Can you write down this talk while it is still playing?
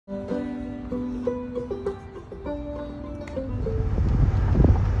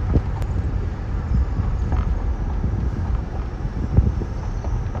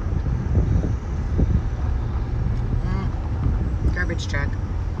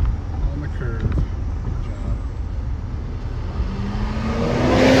on the curve. Good job.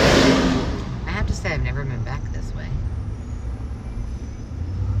 I have to say, I've never been back this way.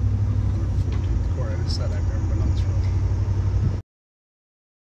 14th Court. I just said I've never been on this road.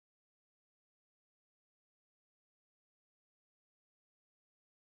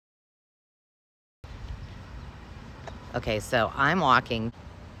 Okay, so I'm walking.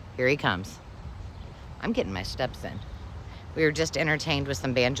 Here he comes. I'm getting my steps in. We were just entertained with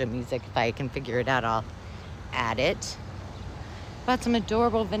some banjo music. If I can figure it out, I'll add it. Bought some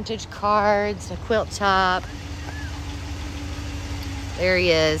adorable vintage cards, a quilt top. There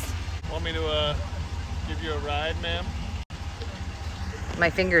he is. Want me to give you a ride, ma'am? My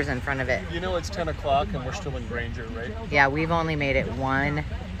finger's in front of it. You know it's 10 o'clock and we're still in Granger, right? Yeah, we've only made it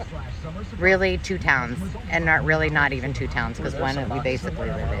two towns. And not even two towns, because one we basically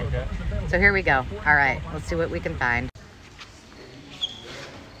live in. Okay. So here we go. All right, let's see what we can find.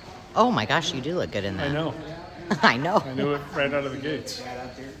 Oh my gosh, you do look good in that. I know. I know. I knew it right out of the gates.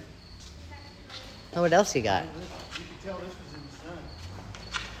 Oh, what else you got?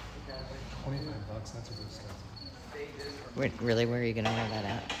 25 bucks. That's a good Stetson. Really, where are you gonna wear that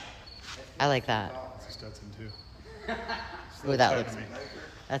at? I like that. It's a Stetson too. Ooh, that looks.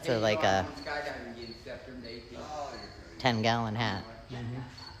 That's like a 10-gallon hat.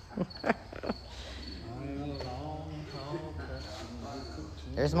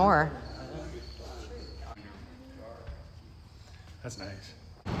 There's more. That's nice.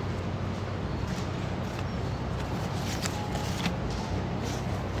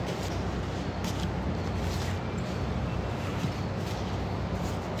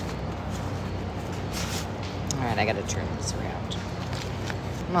 All right, I gotta turn this around.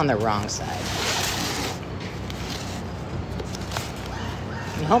 I'm on the wrong side.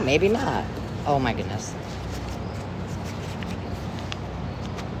 No, maybe not. Oh my goodness.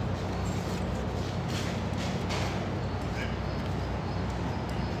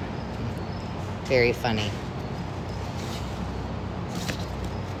 Very funny.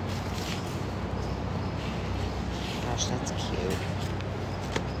 Gosh, that's cute.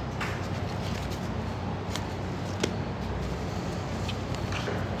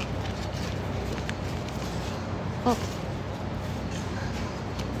 Oh.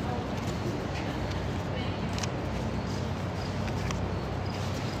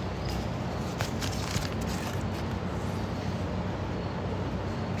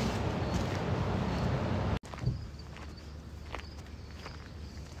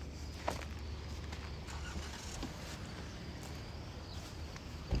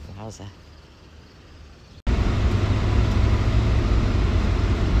 How's that?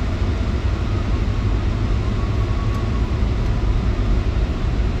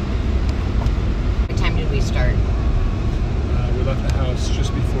 What time did we start? We left the house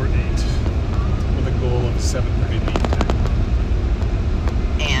just before 8 with a goal of 7:30 meeting time.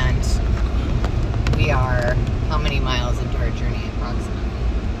 And we are how many miles into our journey approximately?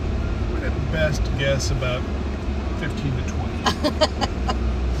 We'd at best guess about 15 to 20.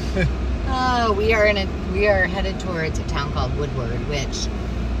 We are headed towards a town called Woodward, which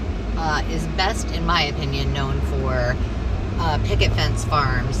is best, in my opinion, known for Picket Fence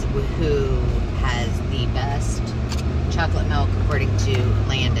Farms, who has the best chocolate milk, according to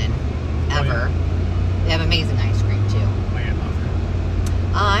Landon, ever. Oh, yeah. They have amazing ice cream too.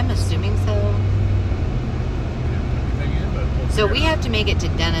 I'm assuming so. So we have to make it to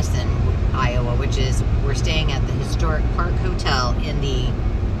Denison, Iowa, which is, we're staying at the Historic Park Hotel in the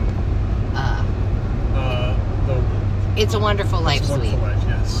It's a Wonderful Life suite. Wonderful Life,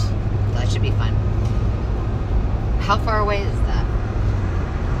 yes. That should be fun. How far away is that?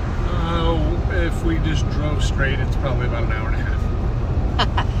 If we just drove straight, it's probably about an hour and a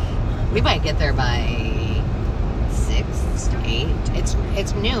half. We might get there by 6, 8.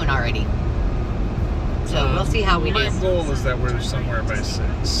 It's noon already. So we'll see how we do. My goal is that we're somewhere by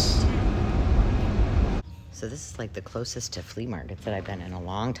 6. So this is like the closest to flea markets that I've been in a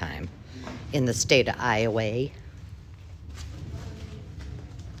long time in the state of Iowa.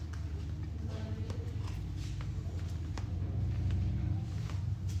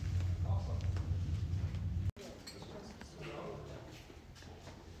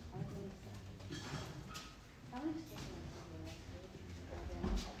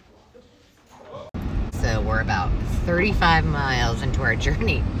 So we're about 35 miles into our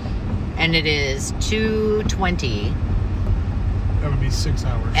journey, and it is 2:20. That would be 6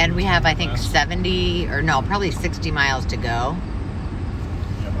 hours. And we have, I think, 70, or no, probably 60 miles to go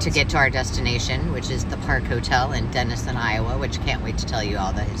to get to our destination, which is the Park Hotel in Denison, Iowa, which can't wait to tell you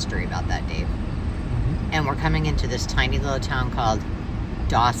all the history about that, Dave. And we're coming into this tiny little town called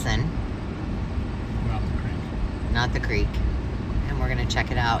Dawson, not the creek. And we're going to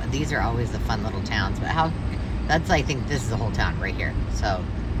check it out. These are always the fun little towns. But I think this is the whole town right here. So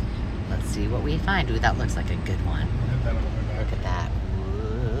let's see what we find. Ooh, that looks like a good one. Look at that.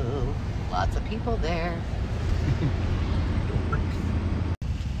 Ooh, lots of people there.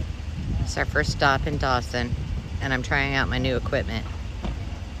 It's our first stop in Dawson. And I'm trying out my new equipment.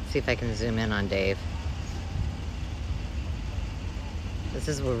 See if I can zoom in on Dave. This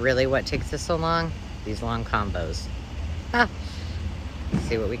is really what takes us so long. These long combos. Ah. Let's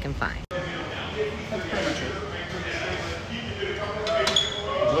see what we can find.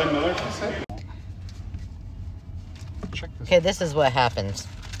 Okay, this is what happens.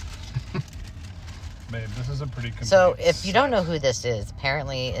 Babe, this is a pretty complete So, if you don't know who this is,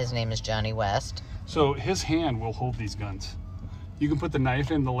 apparently his name is Johnny West. So, his hand will hold these guns. You can put the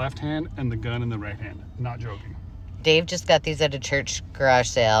knife in the left hand and the gun in the right hand. Not joking. Dave just got these at a church garage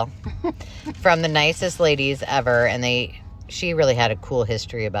sale from the nicest ladies ever, and she really had a cool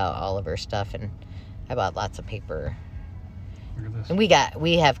history about all of her stuff, and I bought lots of paper. Look at this. And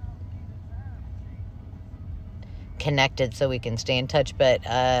we have connected so we can stay in touch, but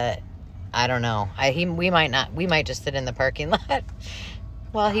I don't know. We might just sit in the parking lot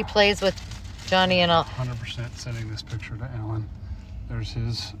while he plays with Johnny and all. 100% sending this picture to Alan. There's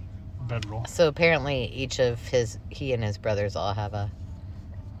his bedroll. So apparently he and his brothers all have a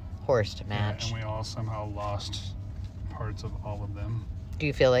horse to match. Yeah, and we all somehow lost parts of all of them. Do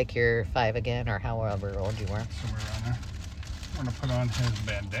you feel like you're 5 again, or however old you were? Somewhere around there. I'm gonna put on his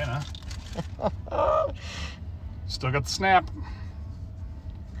bandana. Still got the snap.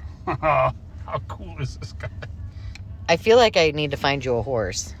 How cool is this guy? I feel like I need to find you a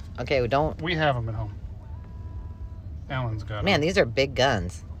horse. Okay, We have him at home. Alan's got him. Man, these are big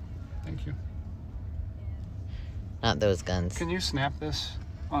guns. Thank you. Not those guns. Can you snap this?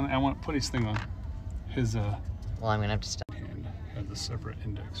 I want to put his thing on. His Well, I'm gonna have to stop. hand has a separate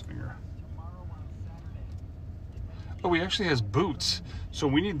index finger. Oh, he actually has boots. So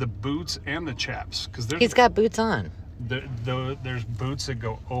we need the boots and the chaps because He's got boots on. There's boots that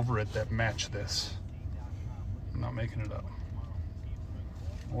go over it that match this. I'm not making it up.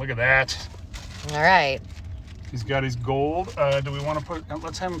 Look at that. All right. He's got his gold. Do we want to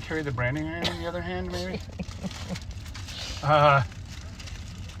let's have him carry the branding iron in the other hand, maybe?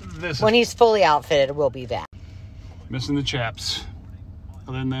 When he's fully outfitted, we'll be back. Missing the chaps.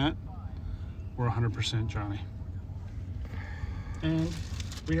 Other than that, we're 100% Johnny. And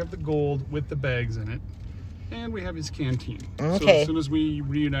we have the gold with the bags in it. And we have his canteen. Okay. So as soon as we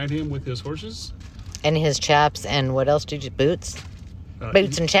reunite him with his horses. And his chaps, and what else did you, boots?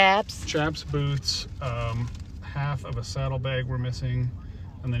 Boots and chaps? Chaps, boots, half of a saddlebag we're missing.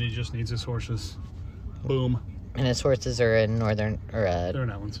 And then he just needs his horses. Boom. And his horses are in Northern, or They're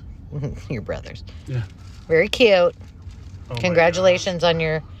in Allen's. your brothers. Yeah. Very cute. Oh, congratulations on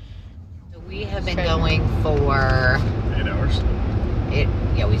your... We have been going for... 8 hours.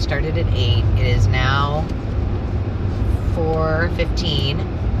 Yeah, we started at 8. It is now 4:15.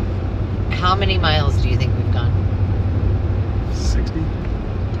 How many miles do you think we've gone? 60.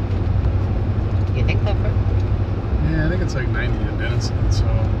 You think that far? Yeah, I think it's like 90 to Denison, so...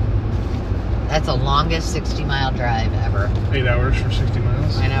 That's the longest 60-mile drive ever. 8 hours for 60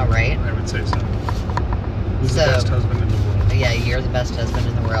 miles? I know, right? I would say so. He's the best husband in the world. Yeah, you're the best husband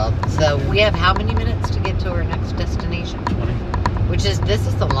in the world. So we have how many minutes to get to our next destination? 20. This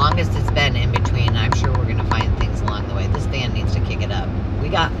is the longest it's been in between. I'm sure we're going to find things along the way. This van needs to kick it up. We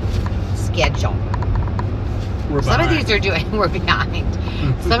got schedule. We're behind. Some of these we're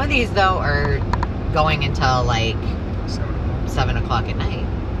behind. Some of these, though, are going until like 7 o'clock at night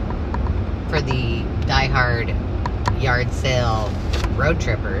for the diehard yard sale road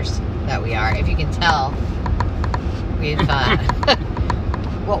trippers that we are. If you can tell, we've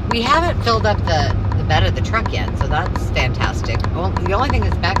well, we haven't filled up the bed of the truck yet, so that's fantastic. Well, the only thing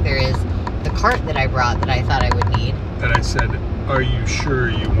that's back there is the cart that I brought that I thought I would need. That I said, are you sure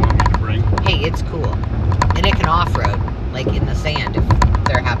you want me to bring? Hey, it's cool. And it can off-road, like in the sand, if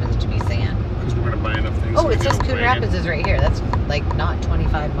there happens to be sand. Because we're going to buy enough things. Oh, it says Coon Rapids is right here. That's like not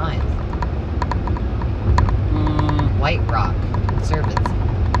 25 miles. White Rock Conservancy.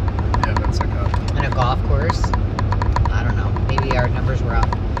 Yeah, that's like And a golf course. I don't know. Maybe our numbers were off.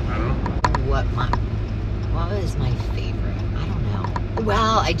 I don't know. What is my favorite? I don't know.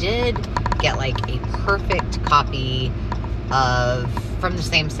 Well, I did get like a perfect copy from the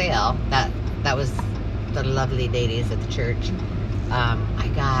same sale. That was the lovely ladies at the church. I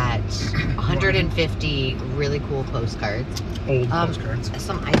got 150 really cool postcards. Old postcards.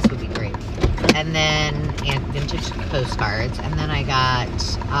 Some ice would be great. And vintage postcards. And then I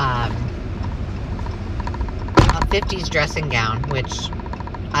got a 50s dressing gown, which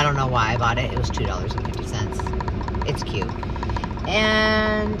I don't know why I bought it. It was $2.50. It's cute.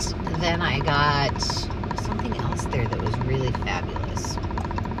 And then I got something else there that was really fabulous.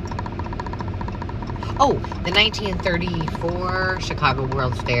 Oh, the 1934 Chicago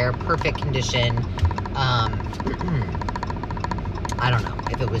World's Fair, perfect condition. I don't know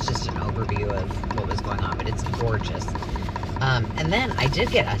if it was just an overview of what was going on, but it's gorgeous. And then I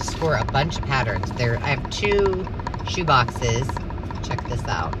did get a bunch of patterns. I have 2 shoe boxes. Check this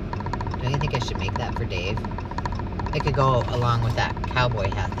out. Don't you think I should make that for Dave? It could go along with that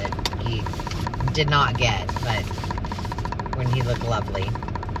cowboy hat that he did not get, but when he looked lovely.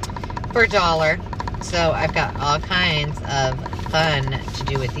 For $1. So I've got all kinds of fun to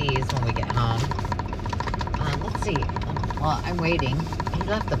do with these when we get home. Let's see. Well, I'm waiting. He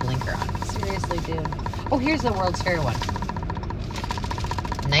left the blinker on. Seriously, dude. Oh, here's the World's Fair one.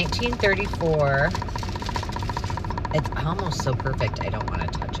 1934. It's almost so perfect I don't want to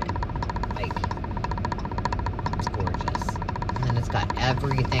touch it. Like, it's gorgeous. And then it's got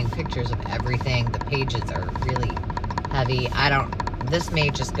everything, pictures of everything. The pages are really heavy. This may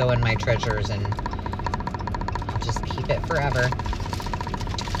just go in my treasures and I'll just keep it forever.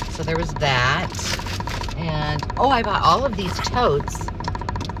 So there was that. And, oh, I bought all of these totes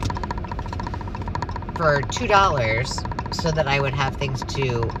for $2 so that I would have things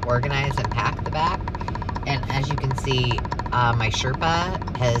to organize and pack the back. And as you can see, my Sherpa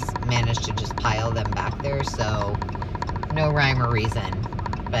has managed to just pile them back there, so no rhyme or reason.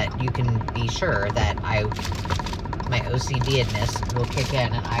 But you can be sure that my OCD-edness will kick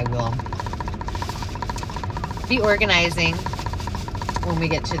in and I will be organizing when we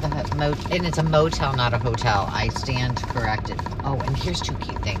get to the motel. And it's a motel, not a hotel. I stand corrected. Oh, and here's 2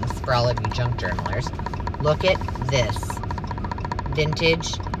 cute things for all of you junk journalers. Look at this.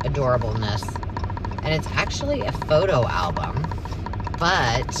 Vintage adorableness. And it's actually a photo album,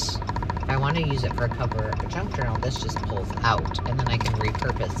 but if I want to use it for a cover of a junk journal, this just pulls out, and then I can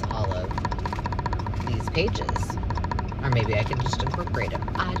repurpose all of these pages. Or maybe I can just incorporate them.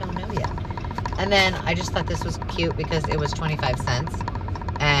 I don't know yet. And then I just thought this was cute because it was 25 cents,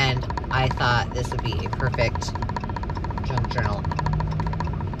 and I thought this would be a perfect junk journal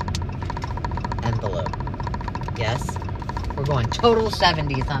envelope. Yes, we're going total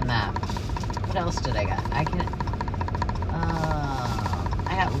 70s on that. What else did I got? I got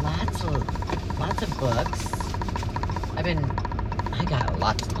lots of books. I got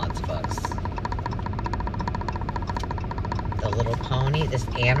lots and lots of books. The Little Pony, this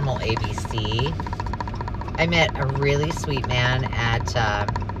Animal ABC. I met a really sweet man at,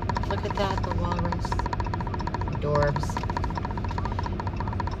 look at that, the walrus. Adorbs.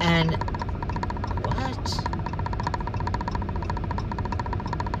 And, what?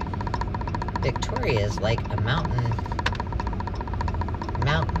 Victoria is like a mountain.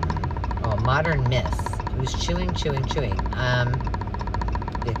 Oh, modern miss. Who's chewing.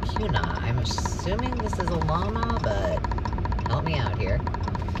 Vicuna. I'm assuming this is a llama, but help me out here.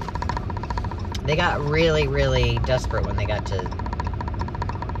 They got really, really desperate when they got to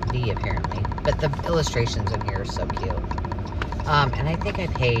B, apparently. But the illustrations in here are so cute. And I think I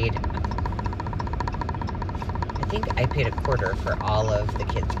paid $1 for all of the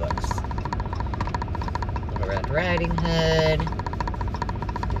kids' books. Little Red Riding Hood,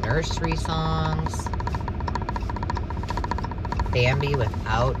 nursery songs, Bambi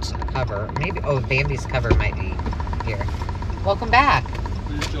without a cover. Maybe, oh, Bambi's cover might be here. Welcome back.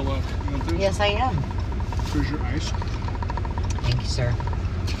 Are you still up? You want this? Yes, I am. Here's your ice. Thank you, sir.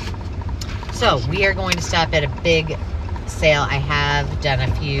 So, we are going to stop at a big sale. I have done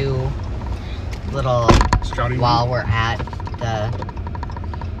a few little, Scouting while we're at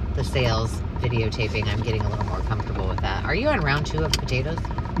the sales videotaping, I'm getting a little more comfortable with that. Are you on round 2 of potatoes?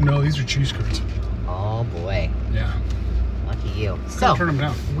 No, these are cheese curds. Oh boy. Yeah. Lucky you. Couldn't So, turn them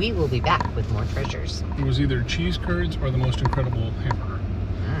down. we will be back with more treasures. It was either cheese curds or the most incredible hamburger.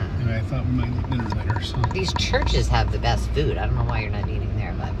 And I thought we might eat dinner later, so. These churches have the best food. I don't know why you're not eating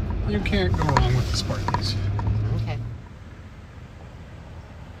there, but... You can't go wrong with the Spartans. Okay.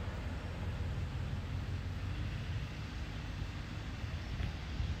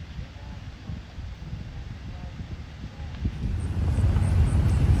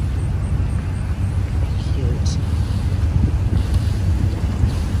 Cute.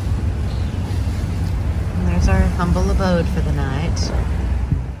 And there's our humble abode for the night.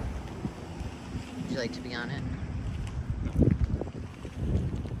 Would you like to be on it?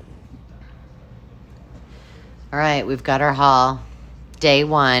 All right, we've got our haul. Day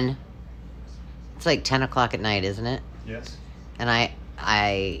 1. It's like 10 o'clock at night, isn't it? Yes. And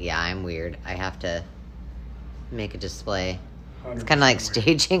yeah, I'm weird. I have to make a display. It's 100% kind of like weird.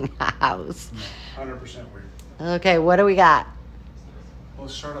 staging a house. No, 100% weird. Okay, what do we got? Well,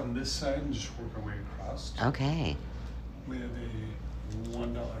 let's start on this side and just work our way across. Okay. We have a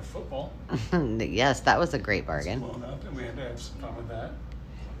 $1 football. Yes, that was a great It's bargain. blown up, and we had to have some fun with that.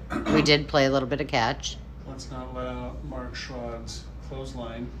 We did play a little bit of catch. Let's not let out Mark Schrod's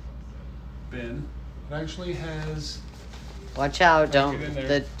clothesline bin. It actually has. Watch out! Gotta get in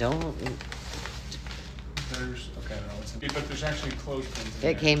there. Don't. There's okay, no, it's in, but there's actually clothespins.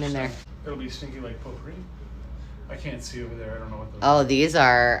 It came in there. It'll be stinky like potpourri. I can't see over there. I don't know what those. Oh, these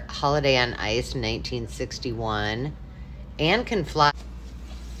are Holiday on Ice, 1961, and can fly.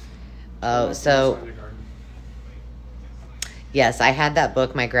 Oh, so yes, I had that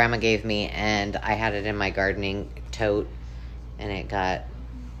book my grandma gave me, and I had it in my gardening tote, and it got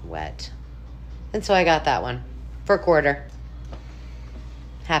wet, and so I got that one for $1.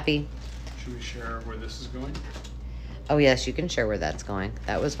 Happy. Should we share where this is going? Oh yes, you can share where that's going.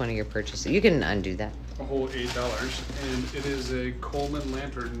 That was one of your purchases. You can undo that. A whole $8, and it is a Coleman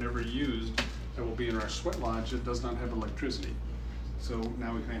lantern, never used. That will be in our sweat lodge. It does not have electricity, so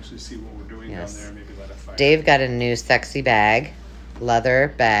now we can actually see what we're doing Yes. down there. Maybe light a fire. Dave got a new sexy bag,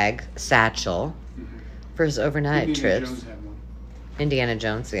 leather bag satchel for his overnight Indiana trips. Jones had one. Indiana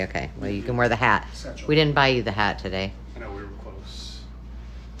Jones. Okay, well you can wear the hat. Satchel. We didn't buy you the hat today, I know we were close.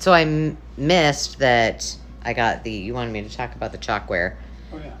 so I missed that. I got the. You wanted me to talk about the chalkware.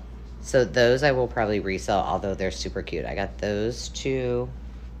 Oh yeah. So those I will probably resell, although they're super cute. I got those two,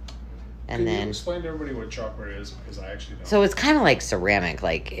 and Can you then explain to everybody what chalkware is, because I actually don't. so it's kind of like ceramic.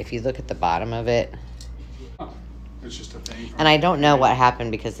 Like if you look at the bottom of it, Oh, it's just a thing. from- and I don't know what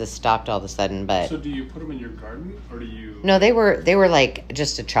happened because this stopped all of a sudden, but So do you put them in your garden, or do you? no, they were like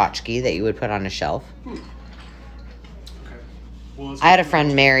just a tchotchke that you would put on a shelf. Okay. Well, let's I had a get to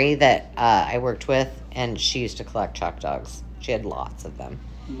friend the- Mary that I worked with, and she used to collect chalk dogs. She had lots of them.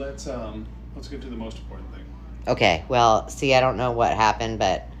 Let's get to the most important thing. Okay, well, see, I don't know what happened,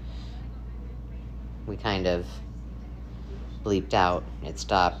 but we kind of bleeped out. It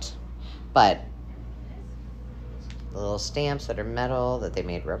stopped. But the little stamps that are metal that they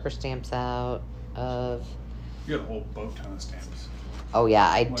made rubber stamps out of. You got a whole boat ton of stamps. Oh, yeah,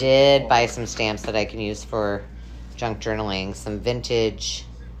 I Like did all buy the- some stamps that I can use for junk journaling, some vintage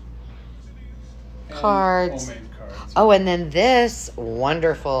And cards. Homemade cards. Oh, and then this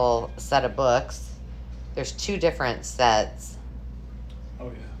wonderful set of books. There's 2 different sets. Oh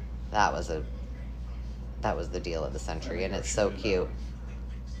yeah. That was the deal of the century, and it's so Negotiated cute.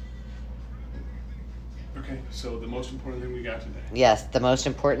 Okay, so the most important thing we got today. Yes, the most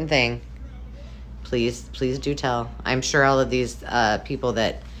important thing. Please do tell. I'm sure all of these people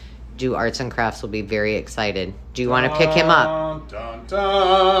that do arts and crafts will be very excited. Do you want to pick him up? Dun, dun,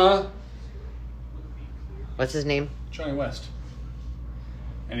 dun. What's his name? Johnny West.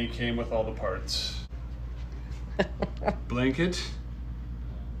 And he came with all the parts. Blanket,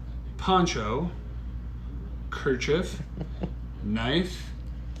 poncho, kerchief, knife.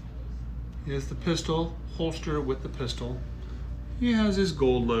 He has the pistol, holster with the pistol. He has his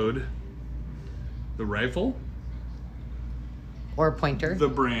gold load, the rifle, Or pointer. the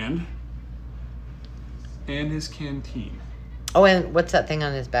brand, and his canteen. Oh, and what's that thing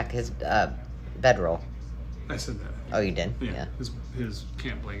on his back? His bedroll. I said that. Oh, you did? Yeah, his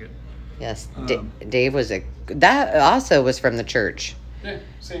camp blanket. Yes. Um, Dave was that also was from the church. Yeah,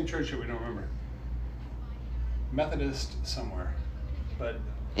 same church that we don't remember. Methodist somewhere, but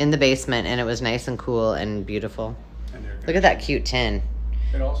In the basement, and it was nice and cool and beautiful. and they're Look at that cute tin.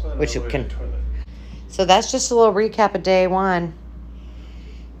 It also had Which an you can- elevated toilet. So that's just a little recap of day 1.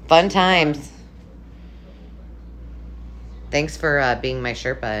 Fun times. Thanks for being my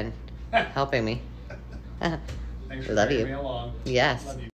Sherpa and helping me. Thanks for Love bringing you. me along. Yes. Love you.